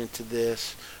S.H.I.E.L.D. into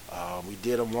this. We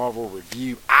did a Marvel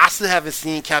review. I still haven't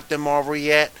seen Captain Marvel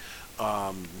yet.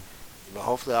 But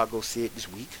hopefully I'll go see it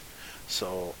this week.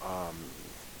 So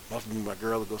Hopefully my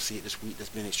girl will go see it this week. That's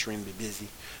been extremely busy.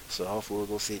 So hopefully we'll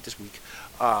go see it this week.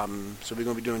 So we're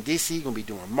going to be doing DC, going to be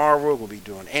doing Marvel, going to be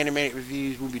doing animated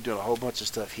reviews. We'll be doing a whole bunch of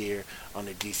stuff here on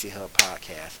the DC Hub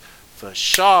podcast. For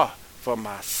Shaw, for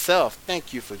myself,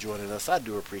 thank you for joining us. I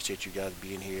do appreciate you guys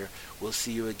being here. We'll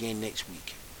see you again next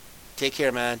week. Take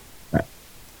care, man.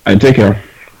 And take care.